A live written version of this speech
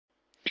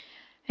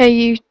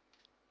Hey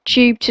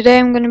YouTube, today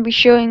I'm going to be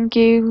showing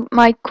you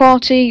my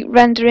quality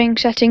rendering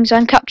settings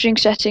and capturing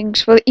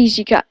settings for the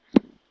EasyCap.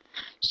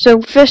 So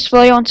first of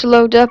all, you want to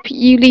load up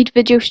ULEAD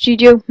Video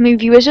Studio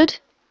Movie Wizard,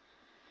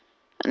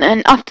 and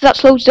then after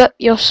that's loaded up,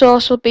 your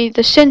source will be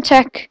the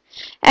Syntec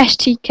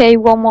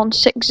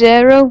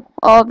STK1160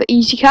 or the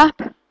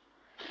EasyCap.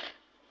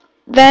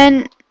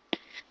 Then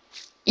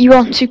you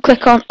want to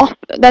click on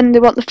then they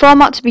want the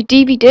format to be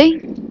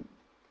DVD,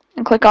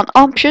 and click on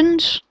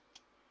Options,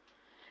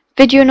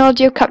 Video and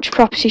Audio Capture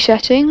Property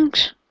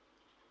Settings.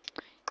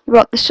 You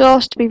want the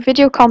source to be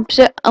video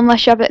composite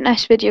unless you have an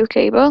S-video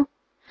cable,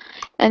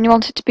 and you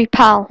want it to be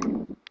PAL.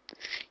 You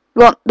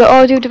want the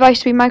audio device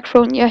to be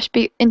microphone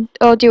USB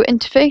audio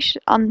interface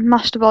and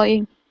master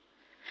volume.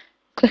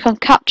 Click on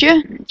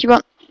capture. You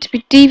want it to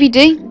be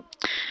DVD,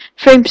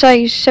 frame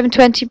size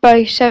 720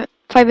 by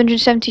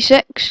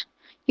 576.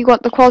 You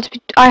want the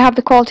quality. I have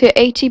the quality at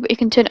 80, but you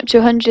can turn it up to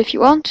 100 if you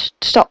want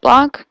to stop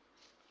lag.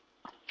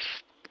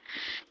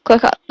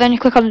 Then you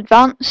click on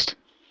advanced.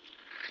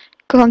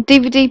 Click on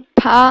DVD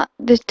PAL.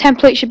 The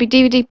template should be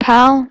DVD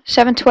PAL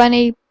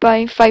 720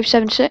 by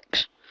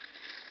 576.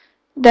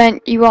 Then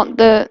you want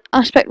the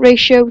aspect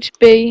ratio to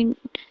be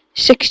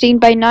 16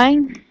 by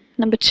 9,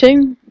 number 2.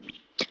 You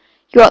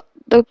want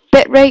the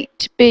bit rate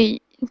to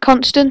be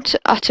constant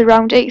at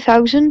around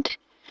 8000.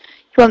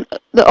 You want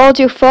the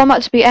audio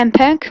format to be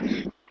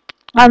MPEG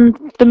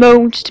and the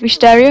mode to be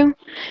stereo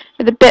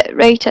with the bit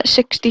rate at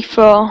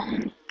 64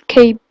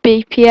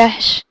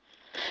 kbps.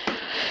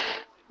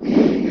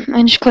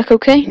 And just click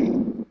OK.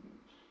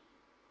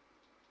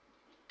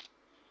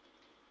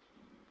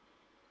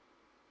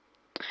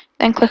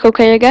 Then click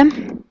OK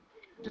again.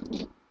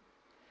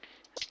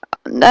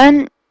 And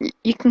then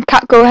you can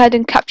go ahead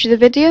and capture the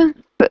video,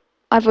 but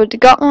I've already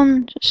got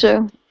one,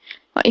 so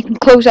you can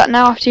close that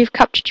now after you've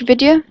captured your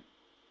video.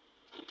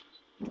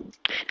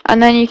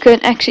 And then you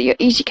can exit your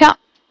EasyCap.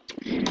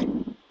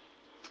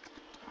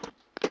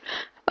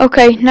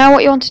 Okay, now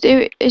what you want to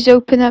do is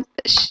open up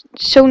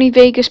Sony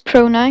Vegas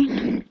Pro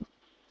 9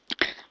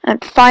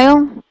 and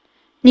File,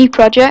 New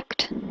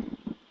Project.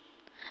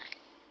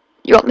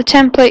 You want the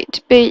template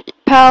to be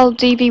PAL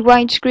DV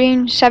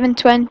widescreen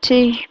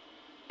 720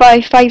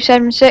 by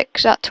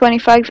 576 at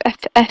 25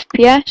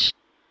 FPS.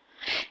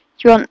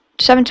 You want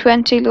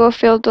 720 lower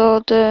field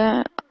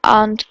order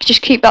and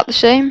just keep that the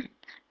same.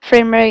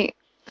 Frame rate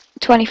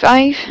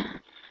 25.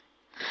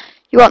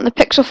 You want the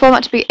pixel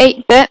format to be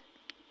 8-bit.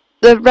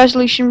 The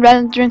resolution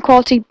rendering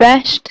quality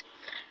best.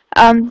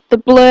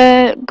 The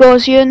blur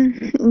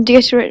Gaussian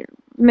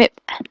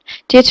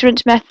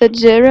deterrence method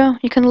 0.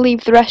 You can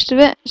leave the rest of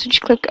it. So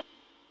just click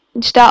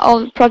start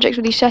all the projects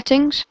with these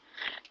settings.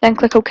 Then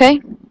click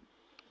OK.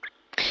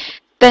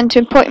 Then to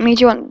import media,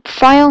 you want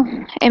File,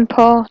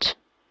 Import,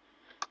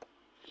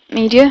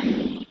 Media.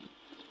 Click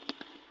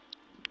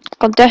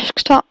on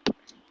Desktop,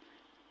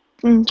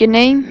 and your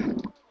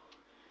name.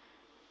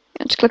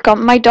 Let's click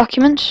on My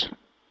Documents.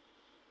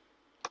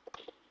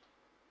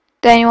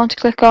 Then you want to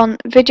click on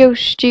Video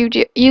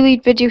Studio,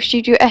 ULEAD Video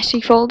Studio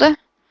SE folder.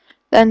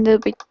 Then there'll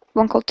be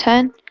one called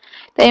 10.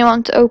 Then you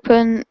want to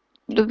open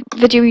the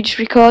video you just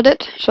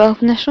recorded, so I'll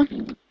open this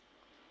one.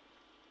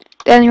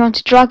 Then you want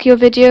to drag your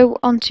video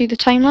onto the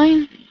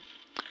timeline.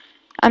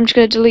 I'm just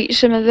going to delete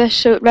some of this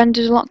so it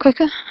renders a lot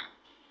quicker.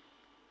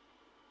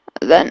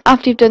 Then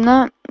after you've done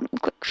that,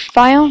 click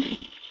File,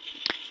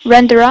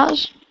 Render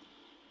As.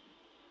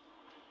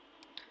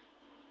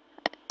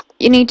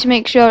 You need to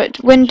make sure it's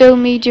Window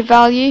Media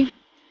Value,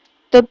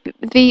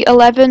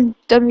 V11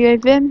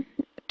 WMV.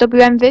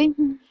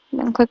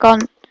 Then click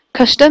on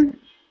Custom.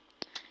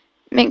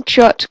 Make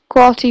sure it's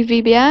Quality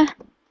VBR,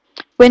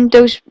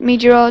 Windows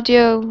Media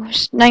Audio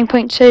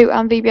 9.2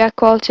 and VBR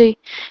quality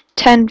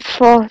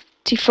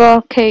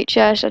 1044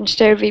 kHz and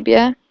stereo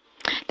VBR.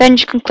 Then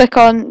you can click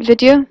on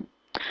Video.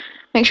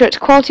 Make sure it's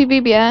Quality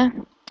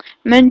VBR,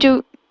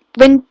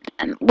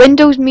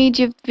 Windows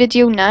Media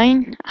Video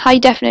 9, High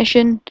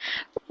Definition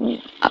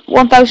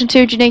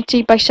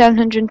 1280 by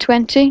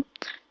 720.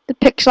 The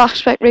pixel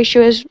aspect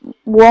ratio is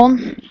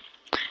 1.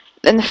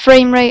 Then the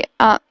frame rate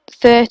at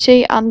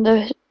 30 and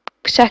the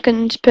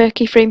seconds per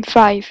keyframe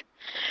 5.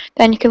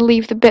 Then you can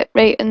leave the bit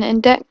rate and the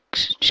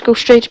index. Just go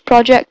straight to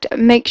project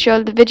and make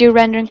sure the video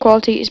rendering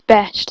quality is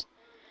best.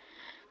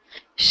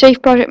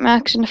 Save project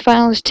marks and the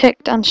file is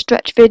ticked, and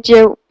stretch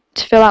video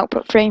to fill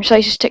output frame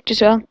size is ticked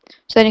as well.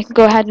 So then you can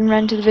go ahead and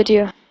render the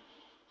video.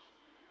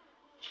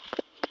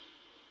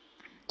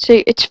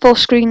 See, it's full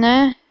screen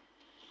there.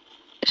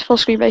 It's full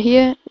screen right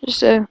here.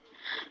 So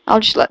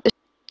I'll just let this.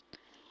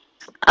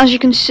 As you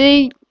can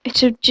see,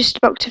 it's just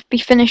about to be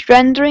finished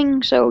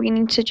rendering, so you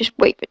need to just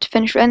wait for it to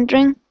finish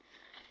rendering,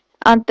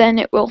 and then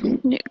it will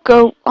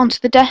go onto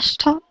the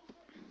desktop.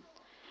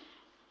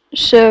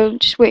 So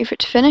just wait for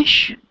it to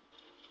finish.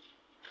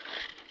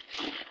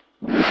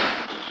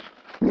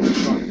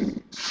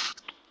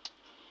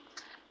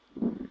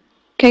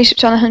 Okay, so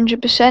it's on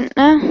 100%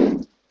 now.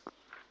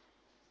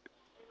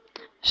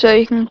 So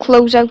you can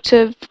close out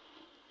of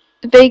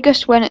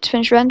Vegas when it's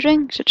finished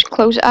rendering, so just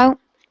close it out.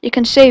 You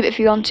can save it if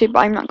you want to, but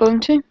I'm not going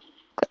to.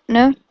 Click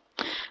no.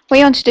 What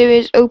you want to do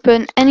is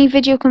open any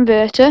video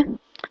converter.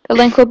 The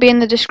link will be in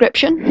the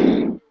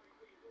description.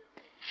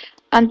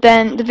 And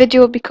then the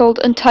video will be called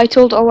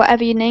Untitled or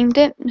whatever you named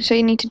it. So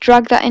you need to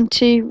drag that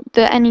into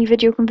the any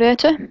video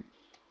converter.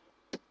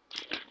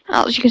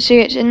 As you can see,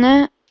 it's in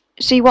there.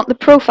 So you want the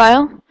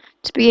profile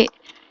to be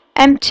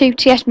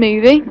M2TS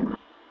movie,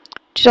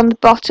 which is on the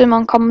bottom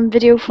on common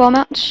video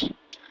formats.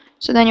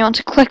 So then you want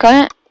to click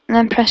on it and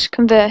then press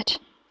convert.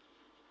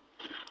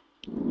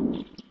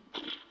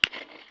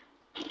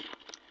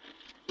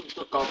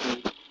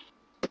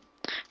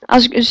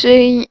 As you can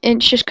see,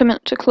 it's just coming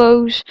up to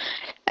close.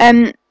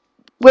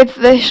 With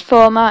this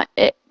format,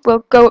 it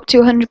will go up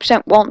to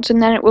 100% once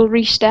and then it will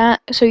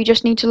restart. So you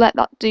just need to let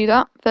that do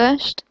that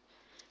first,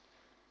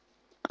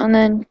 and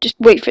then just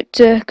wait for it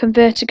to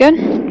convert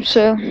again.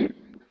 So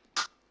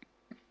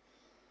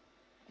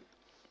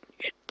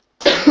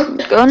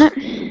go on it,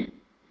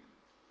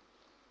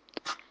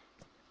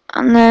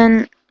 and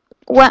then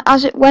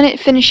when it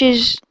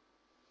finishes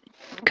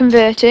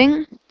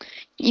converting,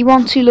 you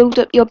want to load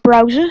up your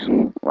browser.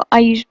 Well, I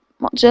use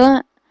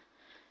Mozilla,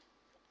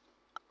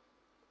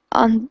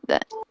 and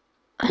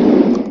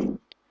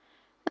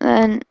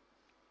then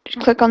just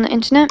click on the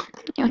internet.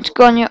 You want to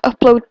go on your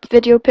upload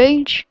video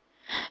page.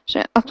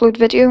 So upload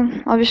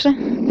video, obviously.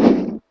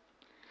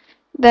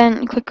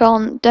 Then click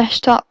on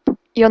desktop,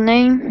 your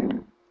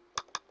name,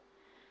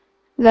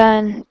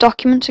 then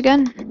documents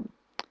again.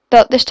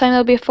 This time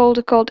there'll be a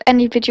folder called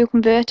any video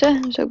converter,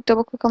 so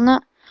double click on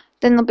that.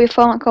 Then there'll be a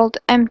format called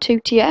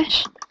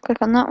M2TS, click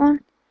on that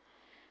one.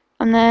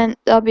 And then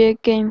there'll be a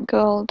game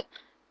called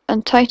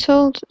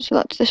Untitled, so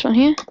that's this one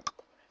here.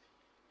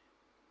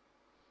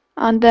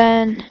 And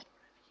then,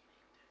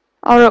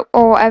 or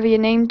whatever you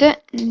named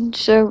it,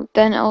 so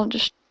then I'll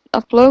just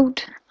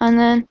upload, and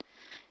then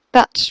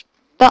that's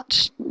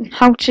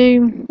how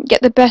to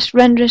get the best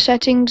render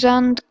settings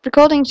and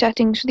recording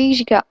settings for the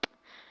EasyCap.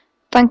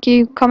 Thank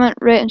you, comment,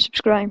 rate and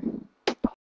subscribe.